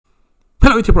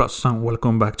Hello IT Pros and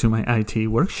welcome back to my IT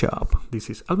workshop. This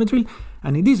is Alvendril,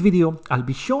 and in this video I'll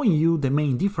be showing you the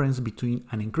main difference between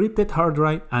an encrypted hard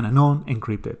drive and a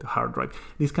non-encrypted hard drive.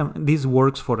 This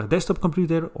works for a desktop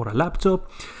computer or a laptop,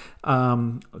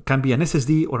 can be an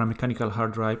SSD or a mechanical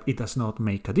hard drive. It does not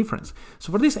make a difference.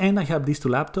 So for this end I have these two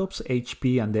laptops,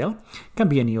 HP and Dell. Can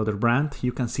be any other brand.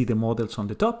 You can see the models on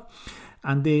the top.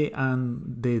 And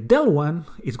the Dell one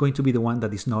is going to be the one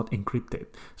that is not encrypted.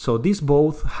 So these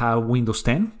both have Windows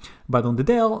 10, but on the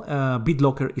Dell,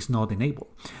 Bitlocker is not enabled.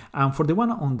 And for the one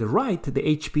on the right, the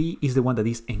HP is the one that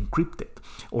is encrypted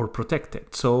or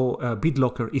protected. So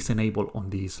Bitlocker is enabled on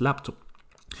this laptop.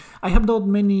 I have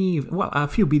done a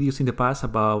few videos in the past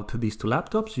about these two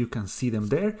laptops. You can see them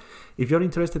there. If you're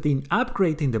interested in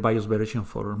upgrading the BIOS version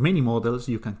for many models,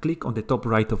 you can click on the top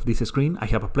right of this screen. I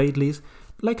have a playlist,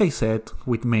 like I said,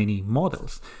 with many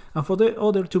models. And for the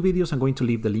other two videos, I'm going to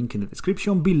leave the link in the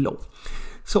description below.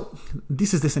 So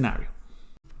this is the scenario.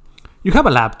 You have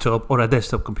a laptop or a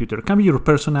desktop computer. It can be your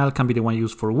personal, can be the one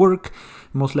used for work.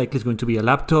 Most likely it's going to be a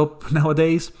laptop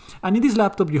nowadays. And in this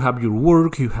laptop you have your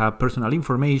work, you have personal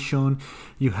information,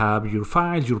 you have your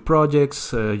files, your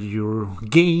projects, your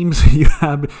games, you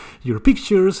have your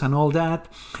pictures and all that.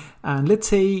 And let's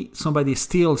say somebody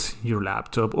steals your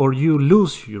laptop or you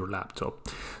lose your laptop.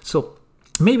 So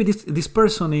maybe this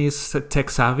person is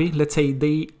tech savvy. Let's say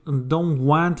they don't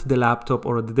want the laptop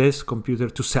or the desk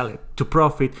computer to sell it, to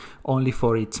profit only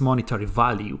for its monetary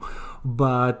value.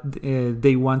 But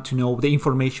they want to know the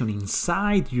information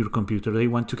inside your computer. They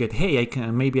want to get, hey,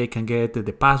 maybe I can get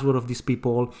the password of these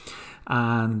people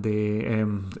and the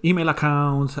email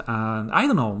account and I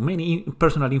don't know, many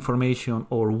personal information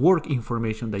or work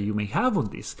information that you may have on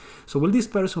this. So will this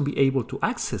person be able to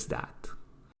access that?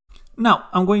 Now,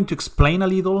 I'm going to explain a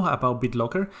little about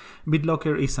Bitlocker.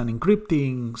 Bitlocker is an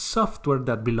encrypting software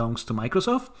that belongs to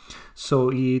Microsoft. So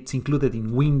it's included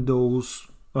in Windows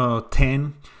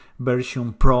 10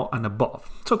 version Pro and above.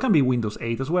 So it can be Windows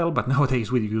 8 as well, but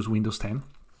nowadays we use Windows 10.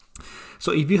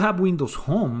 So if you have Windows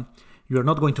Home, you're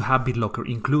not going to have Bitlocker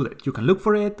included. You can look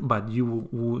for it, but you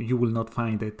will not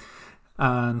find it.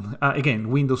 And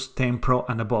again, Windows 10 Pro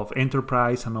and above,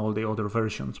 Enterprise and all the other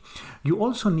versions. You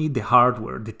also need the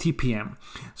hardware, the TPM.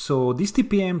 So this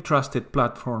TPM Trusted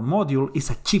Platform Module is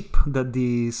a chip that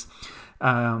is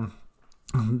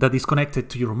connected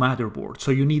to your motherboard.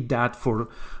 So you need that for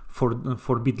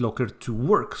Bitlocker to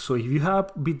work. So if you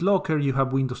have Bitlocker, you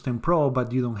have Windows 10 Pro,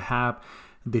 but you don't have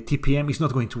the TPM, it's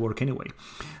not going to work anyway.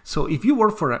 So if you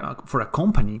work for a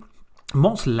company,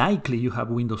 most likely you have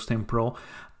Windows 10 Pro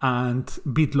and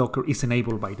Bitlocker is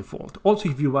enabled by default. Also,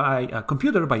 if you buy a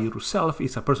computer by yourself,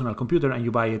 it's a personal computer, and you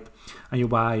buy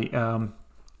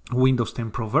Windows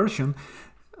 10 Pro version,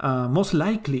 most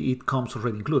likely it comes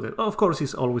already included. Of course,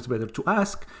 it's always better to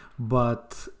ask,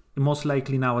 but most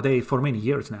likely nowadays, for many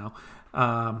years now,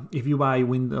 if you buy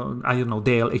Windows, I don't know,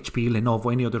 Dell, HP,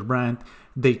 Lenovo, any other brand,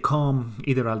 they come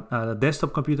either a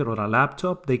desktop computer or a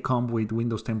laptop, they come with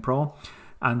Windows 10 Pro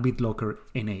and Bitlocker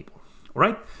enabled. All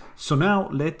right, so now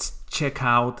let's check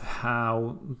out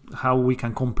how we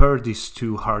can compare these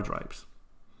two hard drives.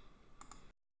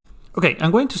 Okay,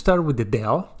 I'm going to start with the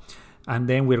Dell, and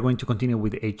then we're going to continue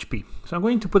with the HP. So I'm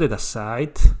going to put it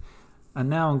aside, and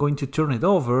now I'm going to turn it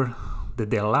over, the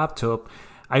Dell laptop.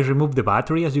 I removed the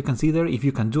battery, as you can see there. If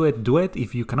you can do it, do it.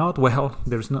 If you cannot, well,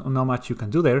 there's not much you can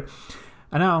do there.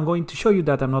 And now I'm going to show you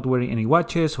that I'm not wearing any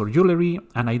watches or jewelry,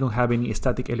 and I don't have any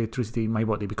static electricity in my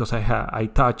body because I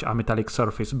touch a metallic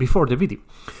surface before the video.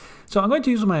 So I'm going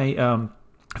to use my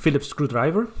Phillips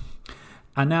screwdriver.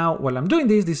 And now while I'm doing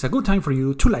this is a good time for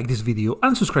you to like this video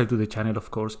and subscribe to the channel,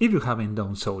 of course, if you haven't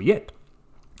done so yet.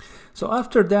 So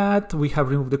after that, we have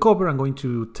removed the cover. I'm going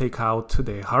to take out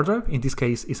the hard drive. In this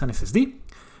case, it's an SSD,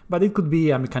 but it could be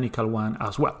a mechanical one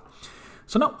as well.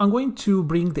 So now I'm going to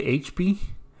bring the HP,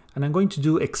 and I'm going to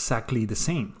do exactly the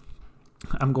same.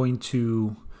 I'm going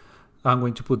to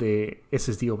put the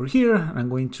SSD over here, and I'm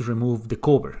going to remove the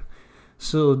cover.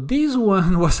 So this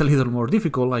one was a little more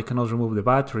difficult. I cannot remove the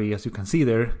battery, as you can see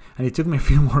there, and it took me a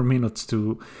few more minutes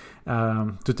to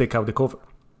take out the cover.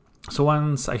 So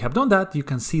once I have done that, you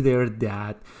can see there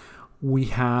that we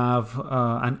have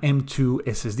an M2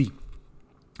 SSD.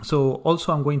 So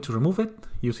also I'm going to remove it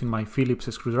using my Phillips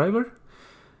screwdriver.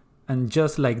 And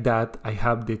just like that, I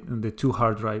have the two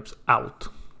hard drives out.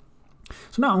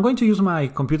 So now I'm going to use my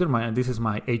computer. This is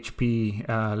my HP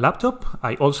laptop.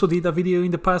 I also did a video in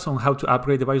the past on how to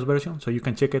upgrade the BIOS version, so you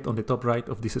can check it on the top right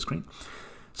of this screen.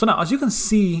 So now, as you can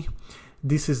see,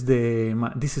 this is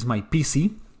my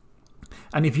PC.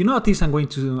 And if you notice, I'm going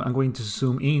to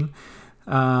zoom in.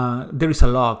 there is a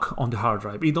lock on the hard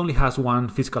drive. It only has one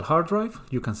physical hard drive.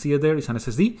 You can see it there. It's an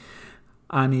SSD.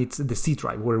 And it's the C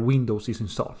drive where Windows is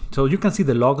installed. So you can see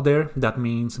the lock there. That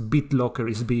means Bitlocker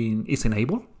is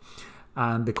enabled.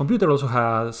 And the computer also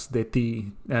has the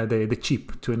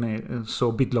chip to enable,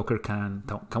 so Bitlocker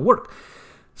can work.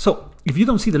 So if you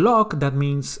don't see the lock, that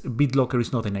means Bitlocker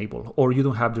is not enabled, or you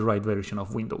don't have the right version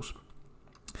of Windows.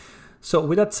 So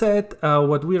with that said,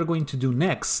 what we are going to do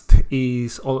next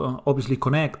is obviously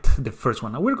connect the first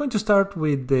one. Now we're going to start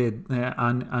with the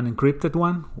unencrypted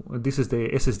one. This is the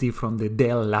SSD from the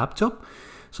Dell laptop.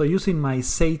 So using my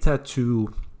SATA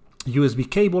to USB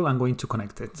cable, I'm going to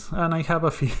connect it. And I have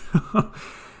a few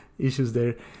issues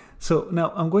there. So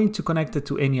now I'm going to connect it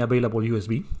to any available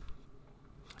USB.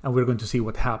 And we're going to see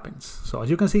what happens. So as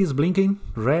you can see, it's blinking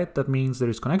red. That means there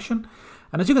is connection.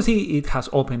 And as you can see, it has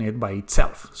opened it by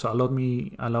itself. So allow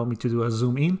me to do a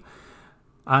zoom in.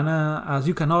 And as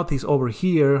you can notice over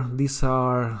here, these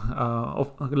are,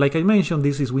 like I mentioned,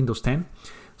 this is Windows 10.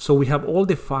 So we have all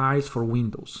the files for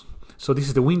Windows. So this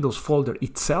is the Windows folder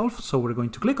itself. So we're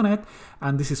going to click on it.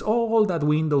 And this is all that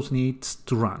Windows needs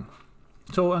to run.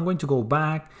 So I'm going to go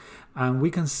back and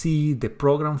we can see the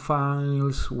program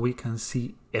files. We can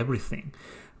see everything.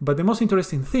 But the most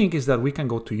interesting thing is that we can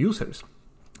go to users.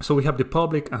 So we have the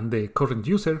public and the current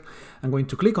user. I'm going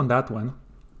to click on that one.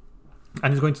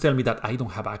 And it's going to tell me that I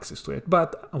don't have access to it.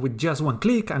 But with just one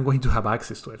click, I'm going to have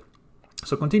access to it.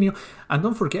 So continue. And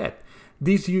don't forget,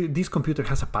 this computer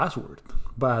has a password.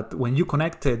 But when you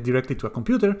connect it directly to a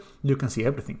computer, you can see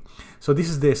everything. So this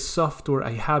is the software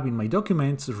I have in my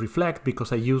documents, Reflect,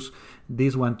 because I use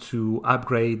this one to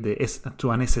upgrade to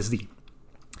an SSD.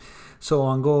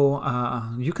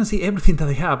 So you can see everything that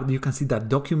I have. You can see that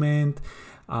document.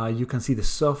 You can see the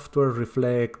software,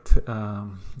 Reflect,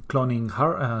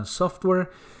 cloning software.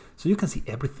 So you can see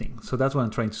everything. So that's what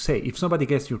I'm trying to say. If somebody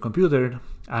gets your computer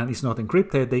and it's not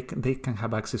encrypted, they can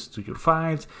have access to your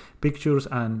files, pictures,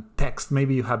 and text.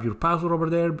 Maybe you have your password over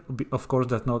there. Of course,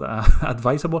 that's not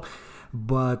advisable,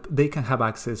 but they can have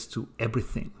access to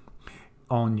everything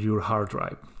on your hard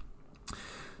drive.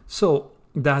 So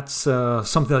that's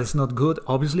something that is not good.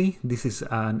 Obviously, this is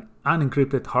an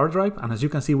unencrypted hard drive, and as you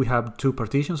can see, we have two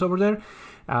partitions over there.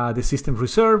 The system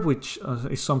reserve, which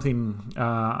is something,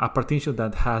 a partition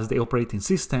that has the operating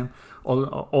system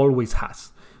always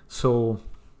has. So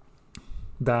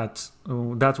that's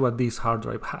what this hard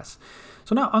drive has.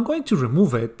 So now I'm going to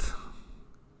remove it,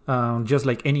 just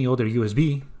like any other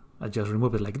USB. I just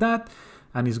remove it like that.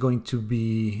 And it's going to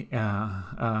be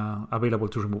available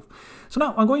to remove. So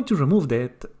now I'm going to remove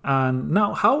that. And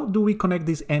now how do we connect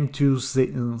this M2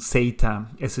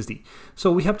 SATA SSD?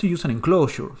 So we have to use an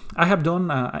enclosure. I have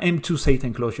done an M2 SATA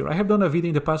enclosure. I have done a video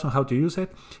in the past on how to use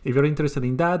it. If you're interested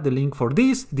in that, the link for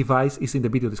this device is in the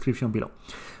video description below.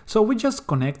 So we just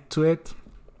connect to it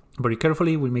very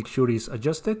carefully. We make sure it's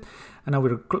adjusted. And now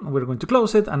we're going to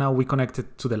close it. And now we connect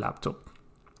it to the laptop.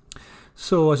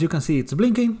 So as you can see, it's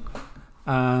blinking.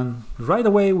 And right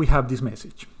away we have this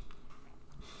message.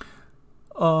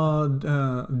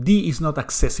 D is not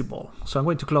accessible. So I'm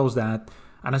going to close that.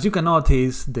 And as you can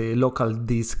notice, the local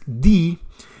disk D,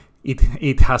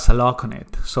 it has a lock on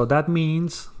it. So that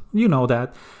means, you know,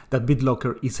 that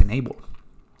Bitlocker is enabled.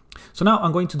 So now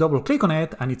I'm going to double click on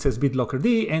it and it says Bitlocker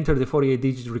D, enter the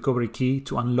 48-digit recovery key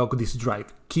to unlock this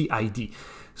drive, key ID.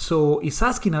 So it's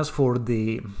asking us for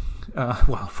the,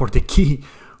 for the key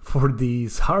for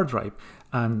this hard drive.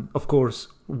 And of course,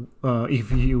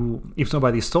 if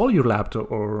somebody stole your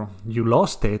laptop or you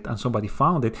lost it and somebody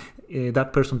found it,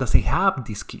 that person doesn't have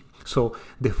this key. So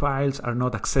the files are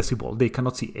not accessible. They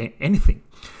cannot see anything.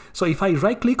 So if I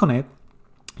right click on it,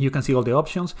 you can see all the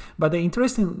options. But the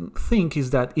interesting thing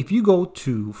is that if you go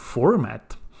to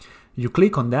format, you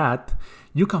click on that,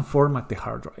 you can format the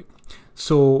hard drive.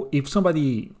 So if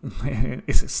somebody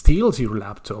steals your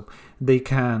laptop, they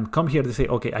can come here to say,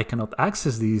 okay, I cannot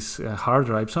access this hard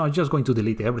drive, so I'm just going to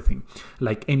delete everything,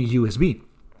 like any USB.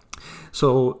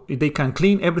 So they can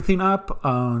clean everything up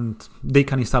and they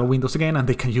can install Windows again and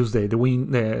they can use the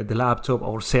laptop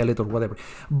or sell it or whatever.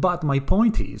 But my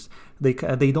point is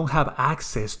they don't have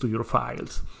access to your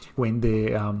files when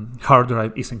the hard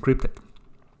drive is encrypted.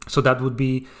 So that would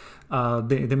be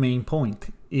the main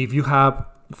point. If you have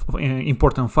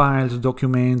important files,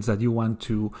 documents that you want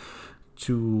to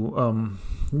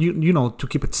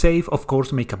keep it safe, of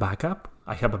course, make a backup.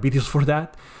 I have videos for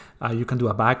that. You can do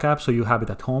a backup so you have it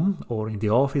at home or in the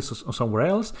office or somewhere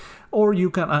else, or you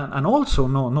can, and also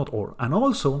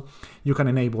you can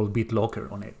enable Bitlocker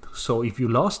on it. So if you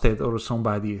lost it or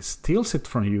somebody steals it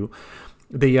from you,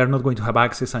 they are not going to have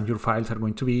access and your files are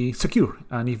going to be secure.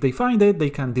 And if they find it, they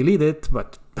can delete it,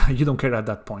 but you don't care at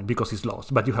that point because it's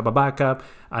lost. But you have a backup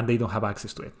and they don't have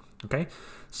access to it, okay?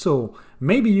 So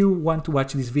maybe you want to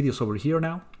watch these videos over here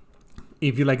now.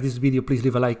 If you like this video, please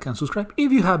leave a like and subscribe.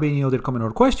 If you have any other comment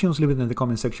or questions, leave it in the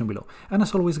comment section below. And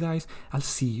as always, guys, I'll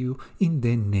see you in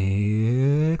the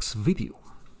next video.